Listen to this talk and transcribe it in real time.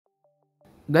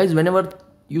Guys, whenever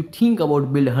you think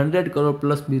about build 100 crore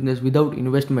plus business without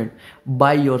investment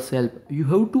by yourself, you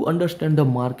have to understand the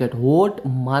market, what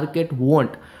market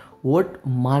want, what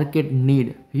market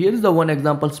need. Here is the one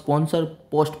example sponsor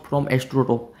post from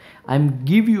AstroTop. I'm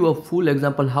give you a full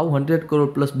example how 100 crore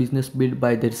plus business built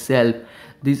by themselves.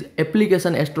 This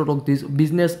application AstroTop, this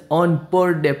business earn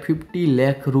per day 50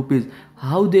 lakh rupees.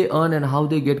 How they earn and how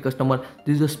they get customer.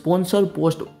 This is a sponsor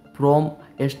post from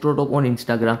AstroTop on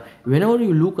Instagram. Whenever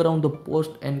you look around the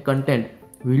post and content,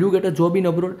 will you get a job in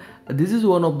abroad? This is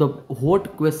one of the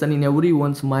hot question in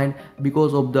everyone's mind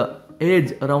because of the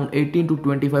age around 18 to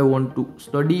 25 want to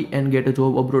study and get a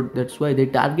job abroad. That's why they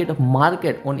target a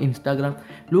market on Instagram.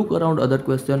 Look around other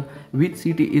question, which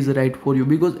city is right for you,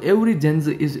 because every Gen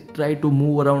Z is try to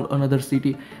move around another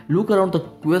city. Look around the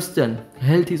question,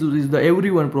 health issues is the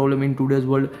everyone problem in today's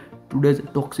world, today's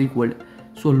toxic world.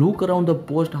 So look around the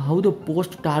post, how the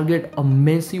post target a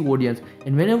massive audience.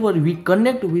 And whenever we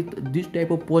connect with this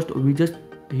type of post, we just,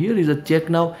 here is a check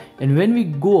now, and when we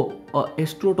go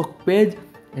AstroTalk page,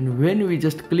 and when we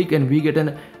just click and we get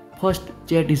an first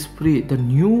chat is free, the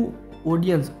new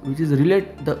audience which is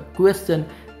relate the question,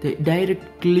 they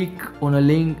direct click on a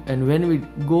link. And when we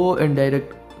go and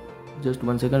direct, just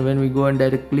 1 second, when we go and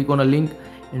direct click on a link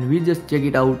and we just check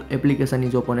it out, application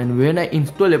is open. And when I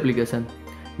install application,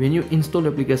 when you install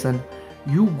application,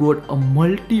 you got a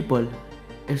multiple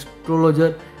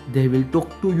astrologer, they will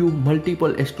talk to you,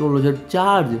 multiple astrologer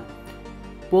charge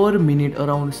per minute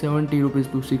around 70 rupees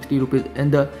to 60 rupees.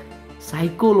 And the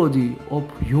psychology of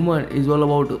human is all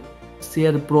about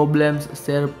share problems.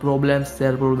 And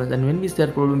when we share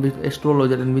problems with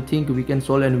astrologer and we think we can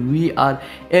solve, and we are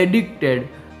addicted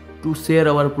to share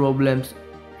our problems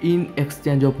in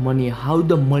exchange of money. How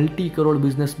the multi-crore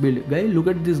business build. Guys, look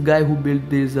at this guy who built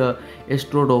this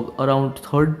AstroTalk, around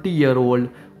 30-year-old,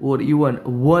 or even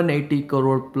 180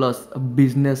 crore plus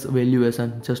business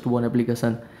valuation, just one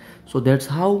application. So that's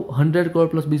how 100 crore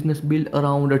plus business built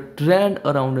around a trend,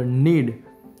 around a need.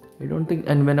 I don't think.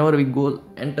 And whenever we go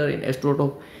enter in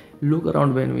AstroTalk, look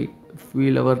around when we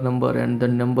fill our number and the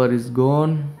number is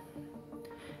gone.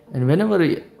 And whenever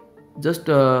we just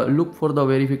look for the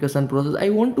verification process, I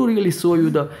want to really show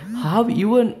you the how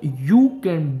even you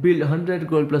can build 100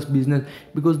 crore plus business,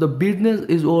 because the business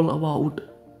is all about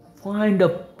find a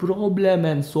problem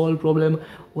and solve problem,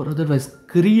 or otherwise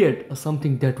create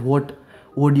something that what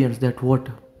audience, that what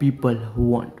people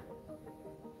want.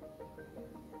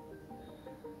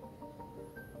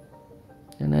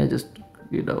 And I just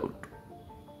get out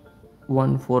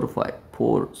 1 4 5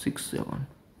 4 6 7.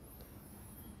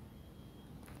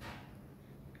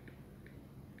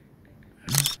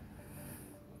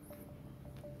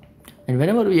 And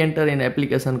whenever we enter an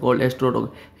application called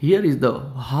AstroTalk, here is the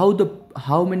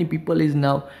how many people is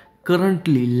now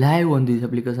currently live on this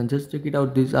application. Just check it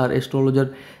out. These are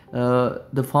astrologer.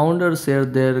 The founders share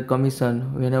their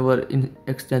commission whenever in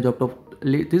exchange of top.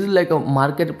 This is like a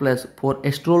marketplace for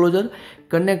astrologer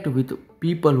connect with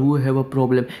people who have a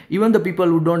problem, even the people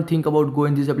who don't think about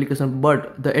going this application.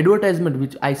 But the advertisement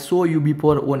which I saw you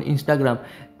before on Instagram,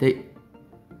 they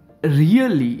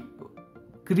really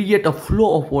create a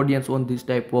flow of audience on this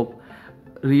type of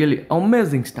really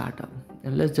amazing startup.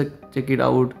 And let's check it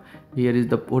out. Here is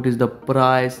the what is the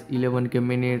price, 11k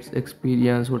minutes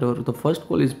experience, whatever. The first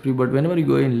call is free, but whenever you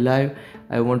go in live,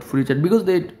 I want free chat, because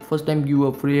they first time give you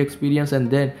a free experience and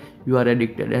then you are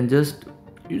addicted. And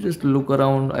you just look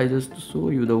around. I just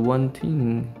show you the one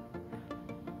thing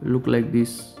look like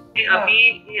this.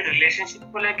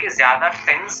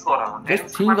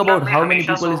 Just think about how many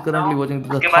people is currently watching.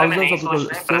 The thousands of people,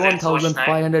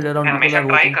 7,500 around people are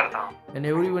watching, and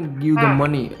everyone give the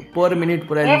money per minute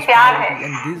price,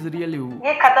 and this really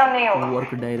work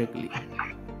directly.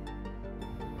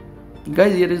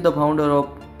 Guys, here is the founder of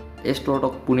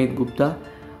AstroTalk, Puneet Gupta.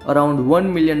 Around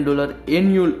 $1 million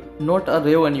annual, not a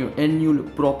revenue, annual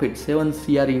profit, 7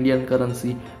 CR Indian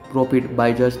currency profit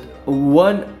by just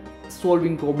one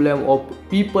solving problem of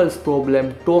people's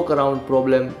problem, talk around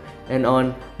problem and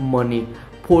earn money.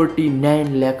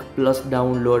 49 lakh plus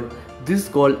download. This is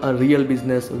called a real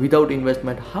business without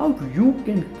investment. How you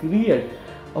can create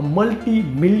a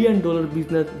multi-million-dollar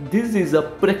business? This is a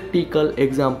practical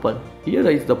example. Here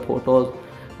is the photos.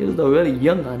 Here is the very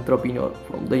young entrepreneur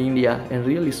from the India and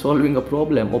really solving a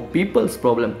problem of people's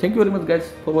problem. Thank you very much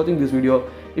guys for watching this video.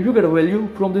 If you get a value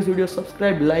from this video,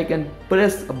 subscribe, like and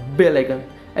press a bell icon.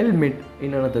 I will meet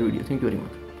in another video. Thank you very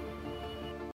much.